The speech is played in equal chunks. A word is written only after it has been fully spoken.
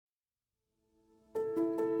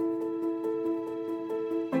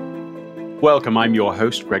Welcome, I'm your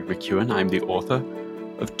host, Greg McKeown. I'm the author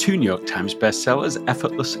of 2 New York Times bestsellers,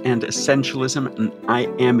 Effortless and Essentialism, and I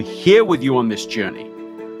am here with you on this journey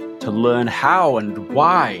to learn how and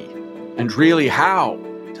why, and really how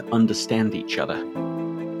to understand each other.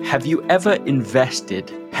 Have you ever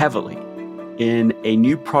invested heavily in a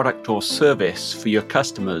new product or service for your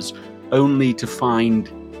customers only to find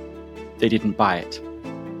they didn't buy it?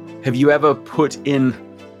 Have you ever put in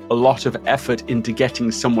a lot of effort into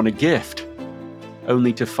getting someone a gift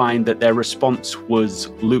only to find that their response was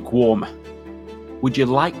lukewarm? Would you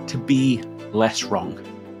like to be less wrong?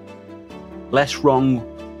 Less wrong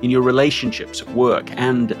in your relationships at work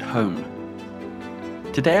and at home.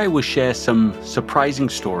 Today I will share some surprising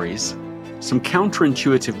stories, some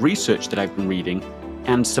counterintuitive research that I've been reading,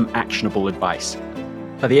 and some actionable advice.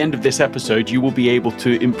 By the end of this episode, you will be able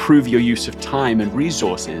to improve your use of time and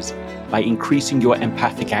resources by increasing your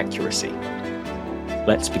empathic accuracy.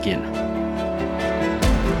 Let's begin.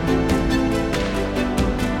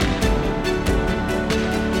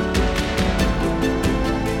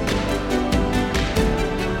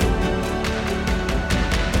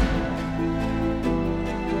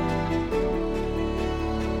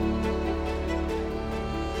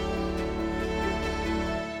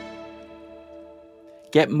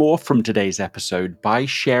 Get more from today's episode by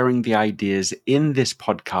sharing the ideas in this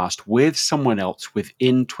podcast with someone else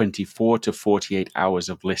within 24 to 48 hours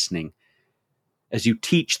of listening. As you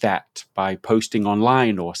teach that by posting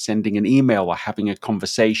online or sending an email or having a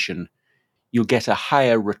conversation, you'll get a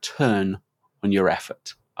higher return on your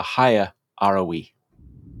effort, a higher ROE.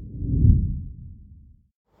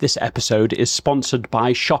 This episode is sponsored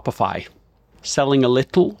by Shopify. Selling a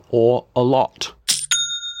little or a lot.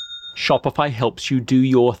 Shopify helps you do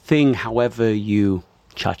your thing however you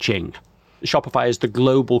cha-ching. Shopify is the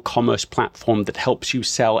global commerce platform that helps you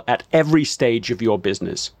sell at every stage of your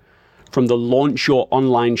business. From the launch your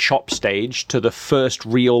online shop stage to the first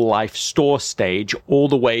real-life store stage, all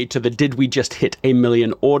the way to the did we just hit 1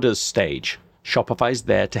 million orders stage. Shopify's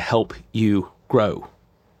there to help you grow.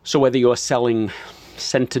 So whether you're selling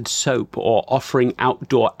scented soap or offering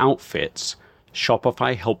outdoor outfits,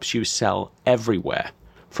 Shopify helps you sell everywhere.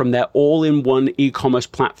 From their all-in-one e-commerce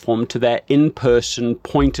platform to their in-person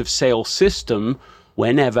point-of-sale system,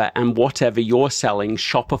 whenever and whatever you're selling,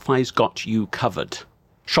 Shopify's got you covered.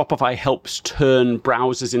 Shopify helps turn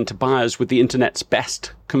browsers into buyers with the internet's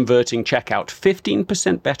best converting checkout,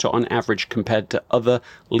 15% better on average compared to other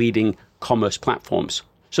leading commerce platforms.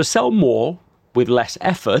 So sell more with less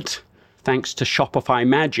effort thanks to Shopify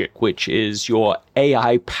Magic, which is your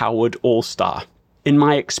AI-powered all-star. In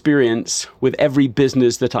my experience with every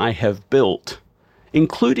business that I have built,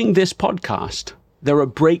 including this podcast, there are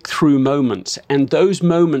breakthrough moments, and those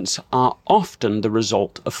moments are often the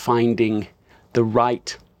result of finding the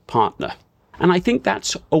right partner. And I think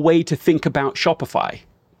that's a way to think about Shopify,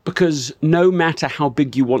 because no matter how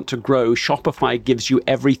big you want to grow, Shopify gives you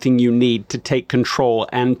everything you need to take control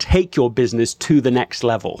and take your business to the next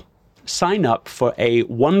level. Sign up for a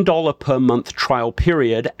 $1 per month trial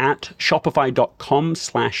period at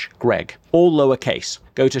shopify.com/Greg, all lowercase.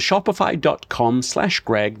 Go to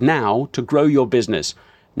shopify.com/Greg now to grow your business,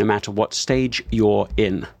 no matter what stage you're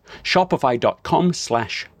in.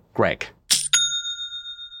 Shopify.com/Greg.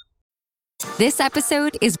 This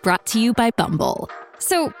episode is brought to you by Bumble.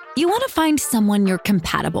 So, you want to find someone you're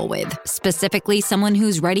compatible with, specifically someone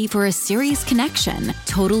who's ready for a serious connection,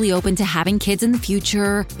 totally open to having kids in the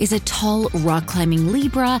future, is a tall, rock-climbing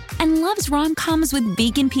Libra, and loves rom-coms with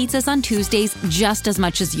vegan pizzas on Tuesdays just as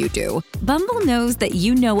much as you do. Bumble knows that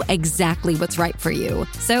you know exactly what's right for you.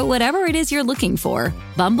 So whatever it is you're looking for,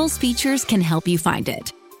 Bumble's features can help you find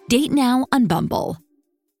it. Date now on Bumble.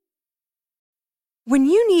 When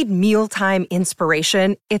you need mealtime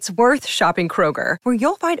inspiration, it's worth shopping Kroger, where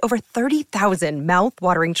you'll find over 30,000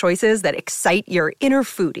 mouth-watering choices that excite your inner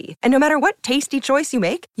foodie. And no matter what tasty choice you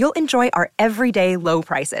make, you'll enjoy our everyday low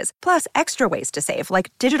prices, plus extra ways to save,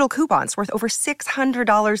 like digital coupons worth over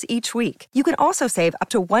 $600 each week. You can also save up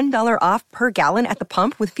to $1 off per gallon at the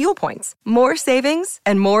pump with fuel points. More savings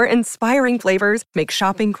and more inspiring flavors make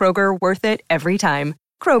shopping Kroger worth it every time.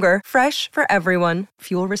 Kroger, fresh for everyone.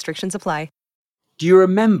 Fuel restrictions apply. Do you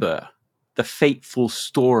remember the fateful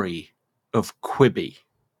story of Quibi?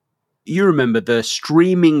 You remember the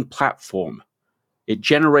streaming platform. It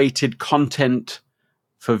generated content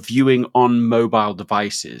for viewing on mobile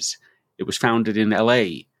devices. It was founded in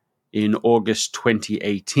LA in August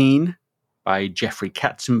 2018 by Jeffrey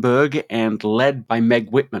Katzenberg and led by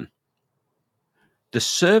Meg Whitman. The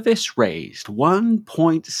service raised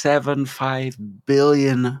 $1.75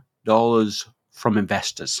 billion from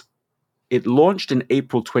investors. It launched in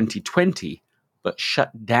April 2020, but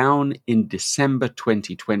shut down in December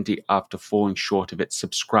 2020 after falling short of its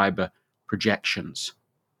subscriber projections,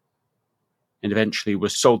 and eventually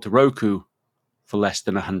was sold to Roku for less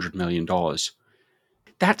than $100 million.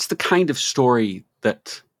 That's the kind of story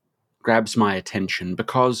that grabs my attention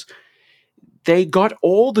because they got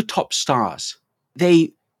all the top stars.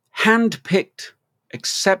 They handpicked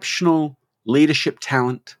exceptional leadership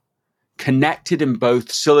talent, connected in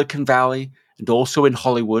both Silicon Valley and also in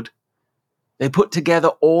Hollywood. They put together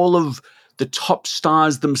all of the top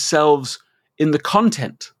stars themselves in the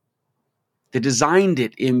content. They designed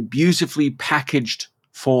it in beautifully packaged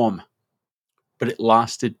form, but it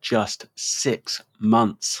lasted just 6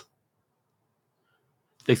 months.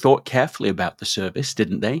 They thought carefully about the service,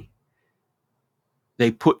 didn't they?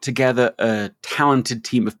 They put together a talented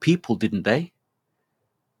team of people, didn't they?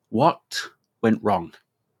 What went wrong?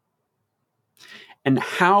 And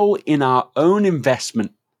how in our own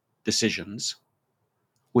investment decisions,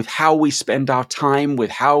 with how we spend our time,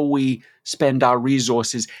 with how we spend our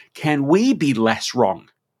resources, can we be less wrong?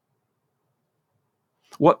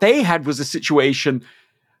 What they had was a situation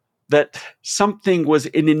that something was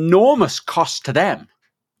an enormous cost to them,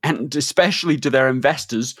 and especially to their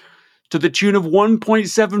investors, to the tune of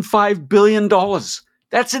 $1.75 billion.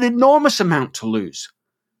 That's an enormous amount to lose.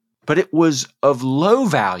 But it was of low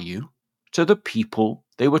value to the people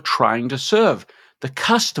they were trying to serve. The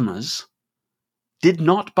customers did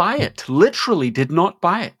not buy it, literally did not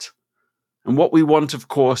buy it. And what we want, of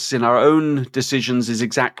course, in our own decisions is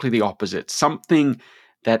exactly the opposite. Something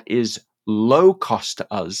that is low cost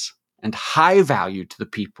to us and high value to the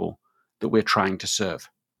people that we're trying to serve.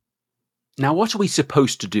 Now, what are we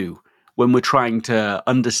supposed to do when we're trying to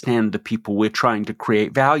understand the people we're trying to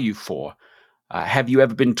create value for? Have you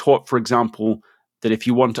ever been taught, for example, that if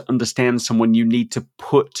you want to understand someone, you need to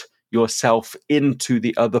put yourself into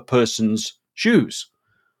the other person's shoes?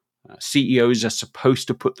 CEOs are supposed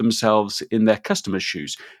to put themselves in their customers'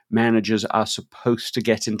 shoes. Managers are supposed to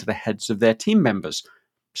get into the heads of their team members.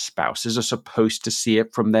 Spouses are supposed to see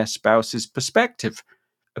it from their spouse's perspective.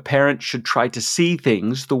 A parent should try to see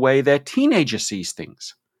things the way their teenager sees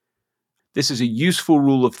things. This is a useful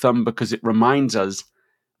rule of thumb because it reminds us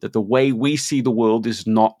that the way we see the world is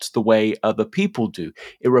not the way other people do.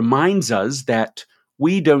 It reminds us that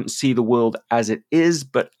we don't see the world as it is,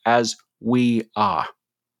 but as we are.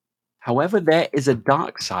 However, there is a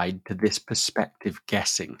dark side to this perspective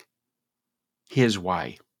guessing. Here's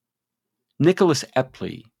why. Nicholas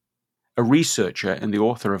Epley, a researcher and the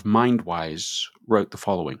author of MindWise, wrote the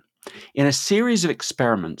following. In a series of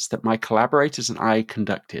experiments that my collaborators and I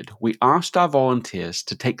conducted, we asked our volunteers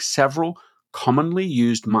to take several commonly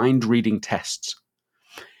used mind-reading tests.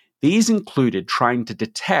 These included trying to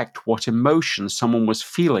detect what emotion someone was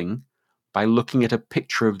feeling by looking at a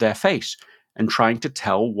picture of their face, and trying to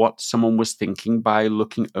tell what someone was thinking by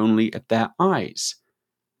looking only at their eyes.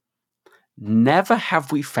 Never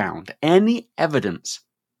have we found any evidence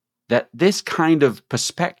that this kind of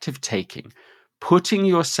perspective taking, putting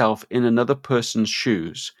yourself in another person's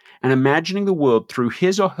shoes and imagining the world through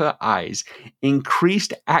his or her eyes,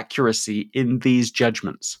 increased accuracy in these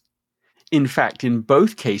judgments. In fact, in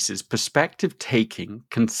both cases, perspective taking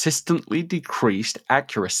consistently decreased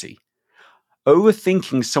accuracy.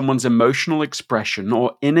 Overthinking someone's emotional expression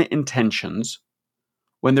or inner intentions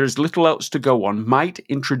when there is little else to go on might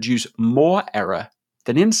introduce more error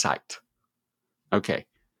than insight. Okay,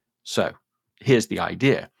 so here's the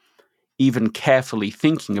idea. Even carefully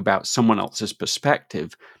thinking about someone else's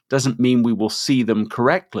perspective doesn't mean we will see them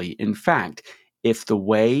correctly. In fact, if the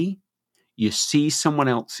way you see someone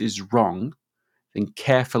else is wrong, then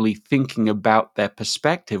carefully thinking about their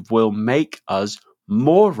perspective will make us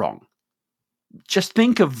more wrong. Just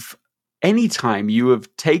think of any time you have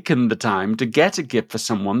taken the time to get a gift for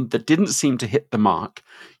someone that didn't seem to hit the mark.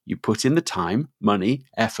 You put in the time, money,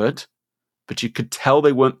 effort, but you could tell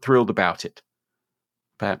they weren't thrilled about it.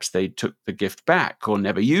 Perhaps they took the gift back or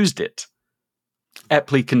never used it.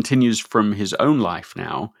 Epley continues from his own life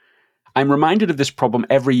now. I'm reminded of this problem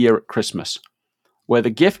every year at Christmas, where the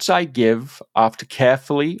gifts I give, after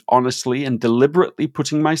carefully, honestly, and deliberately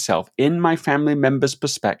putting myself in my family members'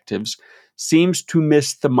 perspectives, seems to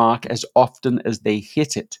miss the mark as often as they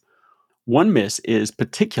hit it. One miss is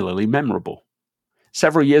particularly memorable.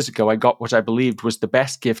 Several years ago, I got what I believed was the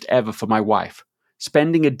best gift ever for my wife,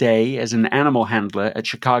 spending a day as an animal handler at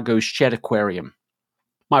Chicago's Shedd Aquarium.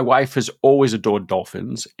 My wife has always adored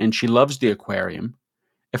dolphins, and she loves the aquarium.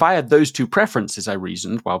 If I had those two preferences, I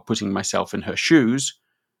reasoned, while putting myself in her shoes,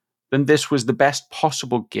 then this was the best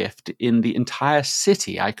possible gift in the entire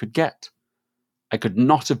city I could get. I could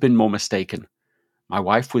not have been more mistaken. My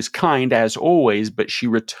wife was kind as always, but she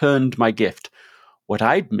returned my gift. What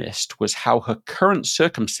I'd missed was how her current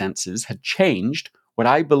circumstances had changed what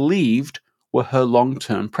I believed were her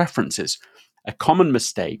long-term preferences, a common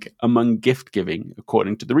mistake among gift giving,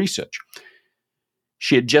 according to the research.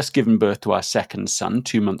 She had just given birth to our second son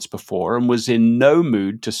 2 months before and was in no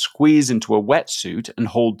mood to squeeze into a wetsuit and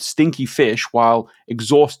hold stinky fish while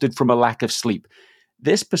exhausted from a lack of sleep.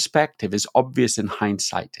 This perspective is obvious in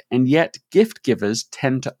hindsight, and yet gift givers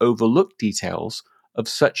tend to overlook details of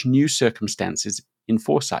such new circumstances in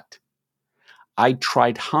foresight. I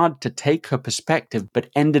tried hard to take her perspective, but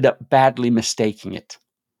ended up badly mistaking it.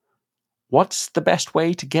 What's the best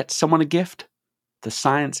way to get someone a gift? The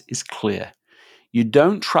science is clear. You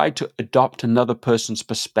don't try to adopt another person's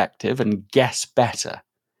perspective and guess better.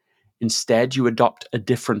 Instead, you adopt a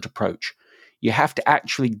different approach. You have to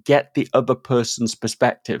actually get the other person's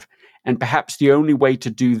perspective, and perhaps the only way to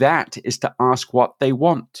do that is to ask what they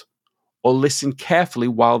want, or listen carefully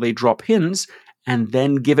while they drop hints and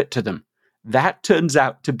then give it to them. That turns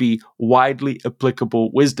out to be widely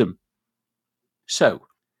applicable wisdom. So,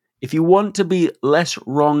 if you want to be less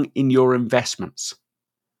wrong in your investments,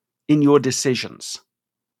 in your decisions,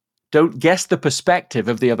 don't guess the perspective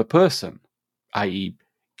of the other person, i.e.,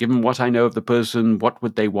 given what I know of the person, what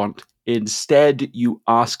would they want? Instead, you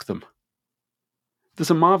ask them. There's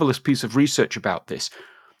a marvelous piece of research about this.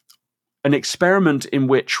 An experiment in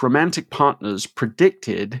which romantic partners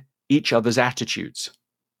predicted each other's attitudes.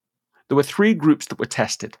 There were 3 groups that were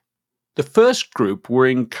tested. The first group were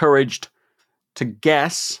encouraged to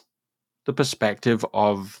guess the perspective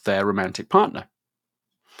of their romantic partner.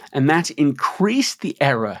 And that increased the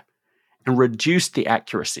error and reduced the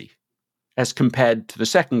accuracy, as compared to the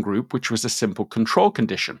second group, which was a simple control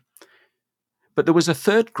condition. But there was a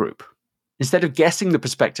third group. Instead of guessing the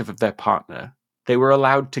perspective of their partner, they were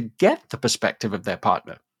allowed to get the perspective of their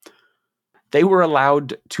partner. They were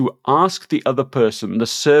allowed to ask the other person the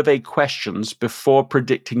survey questions before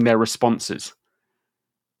predicting their responses.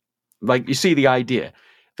 Like, you see the idea.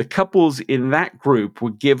 The couples in that group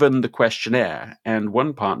were given the questionnaire, and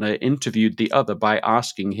one partner interviewed the other by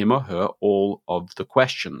asking him or her all of the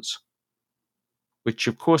questions. Which,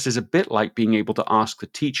 of course, is a bit like being able to ask the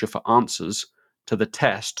teacher for answers to the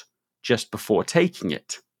test just before taking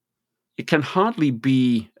it. It can hardly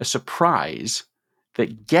be a surprise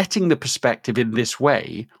that getting the perspective in this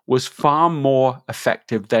way was far more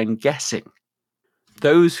effective than guessing.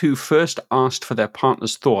 Those who first asked for their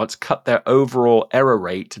partner's thoughts cut their overall error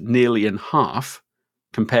rate nearly in half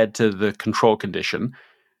compared to the control condition,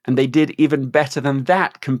 and they did even better than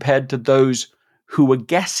that compared to those who were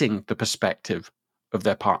guessing the perspective of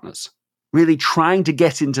their partners, really trying to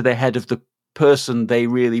get into the head of the person they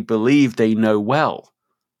really believe they know well.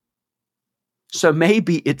 So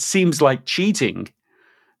maybe it seems like cheating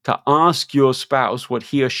to ask your spouse what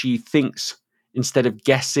he or she thinks instead of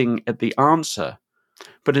guessing at the answer.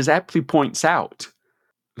 But as aptly points out,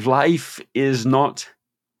 life is not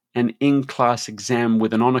an in-class exam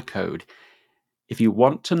with an honor code. If you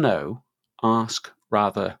want to know, ask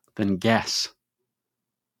rather than guess.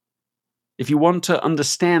 If you want to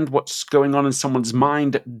understand what's going on in someone's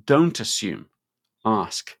mind, don't assume,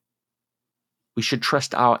 ask. We should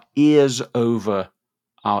trust our ears over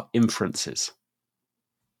our inferences.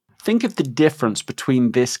 Think of the difference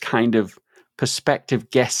between this kind of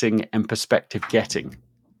perspective guessing and perspective getting.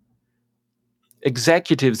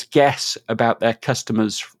 Executives guess about their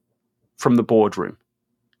customers from the boardroom,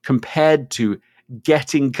 compared to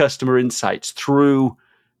getting customer insights through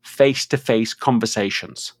face-to-face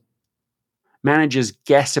conversations. Managers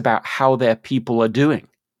guess about how their people are doing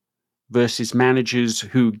versus managers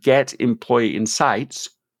who get employee insights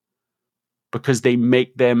because they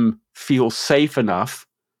make them feel safe enough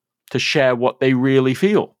to share what they really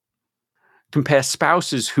feel. Compare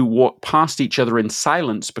spouses who walk past each other in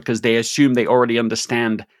silence because they assume they already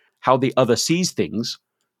understand how the other sees things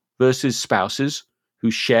versus spouses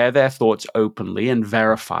who share their thoughts openly and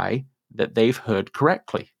verify that they've heard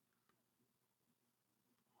correctly.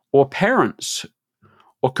 Or compare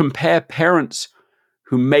parents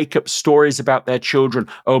who make up stories about their children.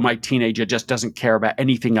 Oh, my teenager just doesn't care about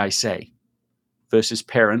anything I say. Versus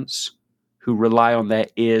parents who rely on their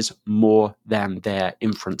ears more than their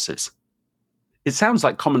inferences. It sounds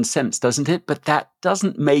like common sense, doesn't it? But that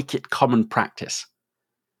doesn't make it common practice.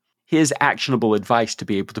 Here's actionable advice to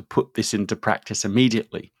be able to put this into practice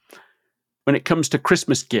immediately. When it comes to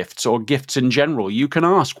Christmas gifts or gifts in general, you can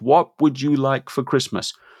ask, what would you like for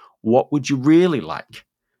Christmas? What would you really like?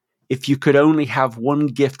 If you could only have one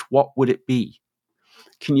gift, what would it be?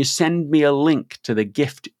 Can you send me a link to the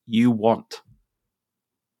gift you want?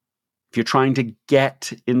 If you're trying to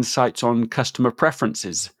get insights on customer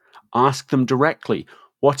preferences, ask them directly,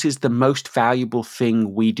 what is the most valuable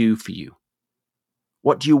thing we do for you?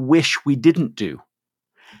 What do you wish we didn't do?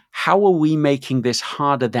 How are we making this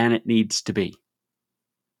harder than it needs to be?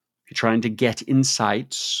 If you're trying to get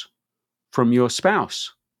insights from your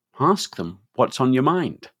spouse, ask them what's on your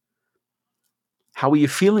mind. How are you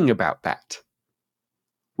feeling about that?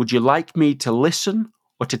 Would you like me to listen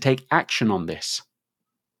or to take action on this?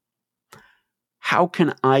 How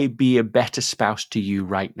can I be a better spouse to you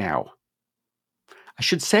right now? I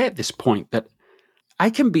should say at this point that I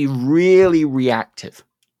can be really reactive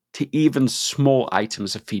to even small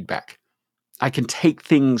items of feedback. I can take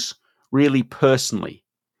things really personally.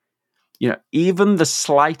 Even the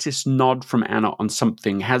slightest nod from Anna on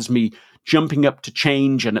something has me jumping up to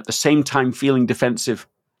change and at the same time feeling defensive.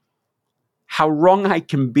 How wrong I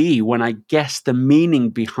can be when I guess the meaning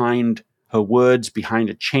behind her words, behind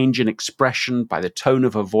a change in expression, by the tone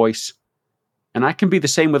of her voice. And I can be the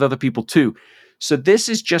same with other people too. So this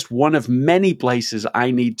is just one of many places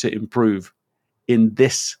I need to improve in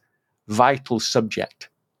this vital subject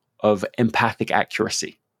of empathic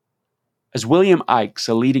accuracy. As William Ikes,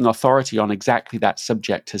 a leading authority on exactly that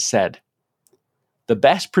subject, has said, the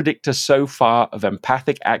best predictor so far of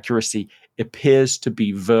empathic accuracy appears to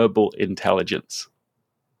be verbal intelligence.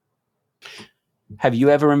 Have you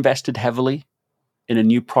ever invested heavily in a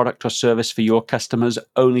new product or service for your customers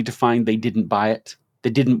only to find they didn't buy it? They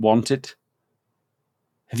didn't want it?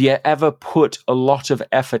 Have you ever put a lot of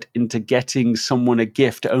effort into getting someone a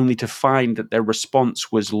gift only to find that their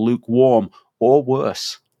response was lukewarm or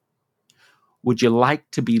worse? Would you like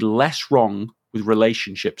to be less wrong with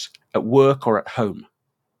relationships at work or at home?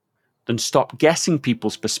 Then stop guessing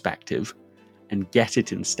people's perspective and get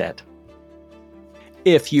it instead.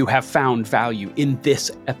 If you have found value in this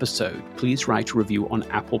episode, please write a review on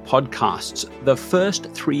Apple Podcasts. The first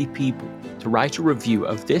 3 people to write a review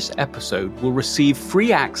of this episode will receive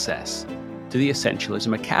free access to the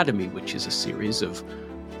Essentialism Academy, which is a series of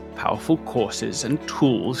powerful courses and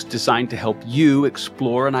tools designed to help you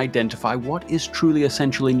explore and identify what is truly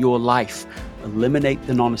essential in your life, eliminate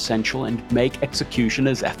the non-essential, and make execution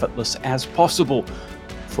as effortless as possible.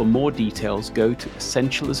 For more details, go to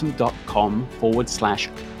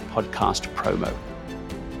essentialism.com/podcast promo.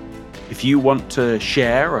 If you want to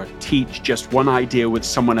share or teach just one idea with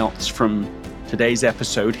someone else from today's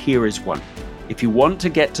episode, here is one. If you want to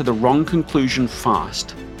get to the wrong conclusion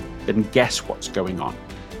fast, then guess what's going on.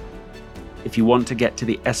 If you want to get to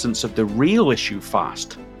the essence of the real issue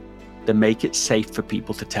fast, then make it safe for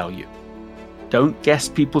people to tell you. Don't guess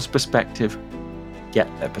people's perspective, get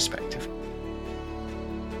their perspective.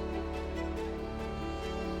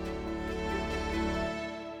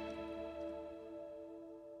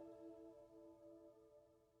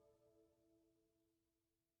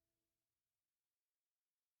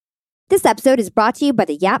 This episode is brought to you by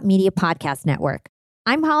the Yap Media Podcast Network.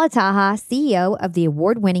 I'm Hala Taha, CEO of the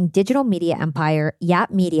award-winning digital media empire,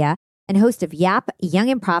 Yap Media, and host of Yap Young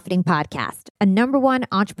and Profiting Podcast, a #1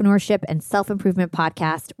 entrepreneurship and self-improvement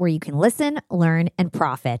podcast where you can listen, learn, and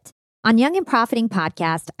profit. On Young and Profiting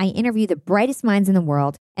Podcast, I interview the brightest minds in the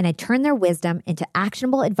world, and I turn their wisdom into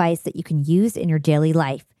actionable advice that you can use in your daily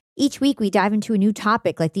life. Each week, we dive into a new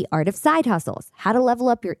topic like the art of side hustles, how to level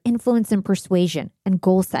up your influence and persuasion, and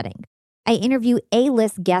goal setting. I interview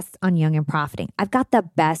A-list guests on Young and Profiting. I've got the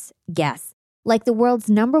best guests, like the world's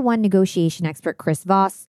 #1 negotiation expert, Chris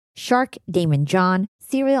Voss, Shark Damon John,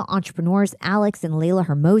 serial entrepreneurs Alex and Layla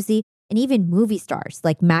Hermosi, and even movie stars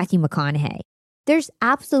like Matthew McConaughey. There's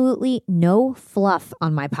absolutely no fluff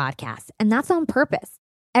on my podcast, and that's on purpose.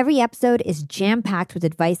 Every episode is jam-packed with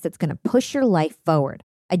advice that's going to push your life forward.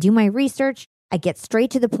 I do my research, I get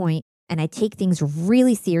straight to the point, and I take things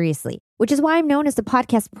really seriously, which is why I'm known as the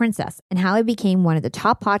podcast princess and how I became one of the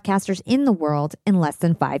top podcasters in the world in less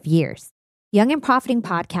than 5 years. Young and Profiting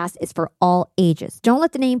Podcast is for all ages. Don't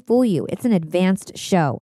let the name fool you. It's an advanced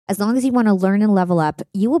show. As long as you want to learn and level up,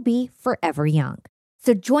 you will be forever young.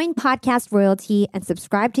 So join podcast royalty and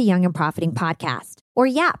subscribe to Young and Profiting Podcast, or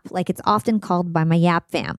YAP, like it's often called by my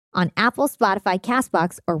YAP fam, on Apple, Spotify,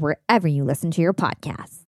 CastBox, or wherever you listen to your podcasts.